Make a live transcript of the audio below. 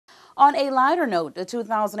On a lighter note, the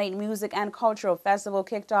 2008 Music and Cultural Festival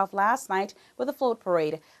kicked off last night with a float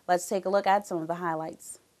parade. Let's take a look at some of the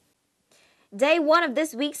highlights. Day one of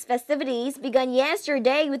this week's festivities began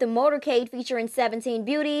yesterday with a motorcade featuring 17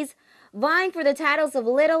 beauties, vying for the titles of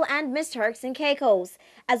Little and Miss Turks and Caicos,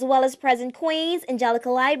 as well as present queens Angelica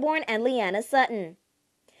Lightbourne and Leanna Sutton.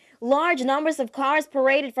 Large numbers of cars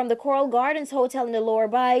paraded from the Coral Gardens Hotel in the Lower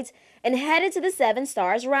Bight and headed to the Seven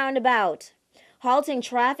Stars roundabout. Halting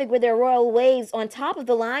traffic with their royal waves on top of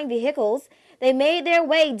the line vehicles, they made their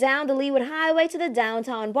way down the Leeward Highway to the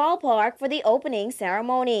downtown ballpark for the opening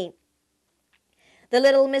ceremony. The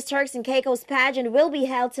Little Miss Turks and Caicos pageant will be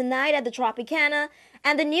held tonight at the Tropicana,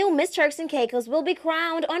 and the new Miss Turks and Caicos will be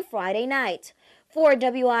crowned on Friday night. For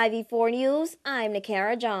WIV4 News, I'm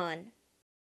Nakara John.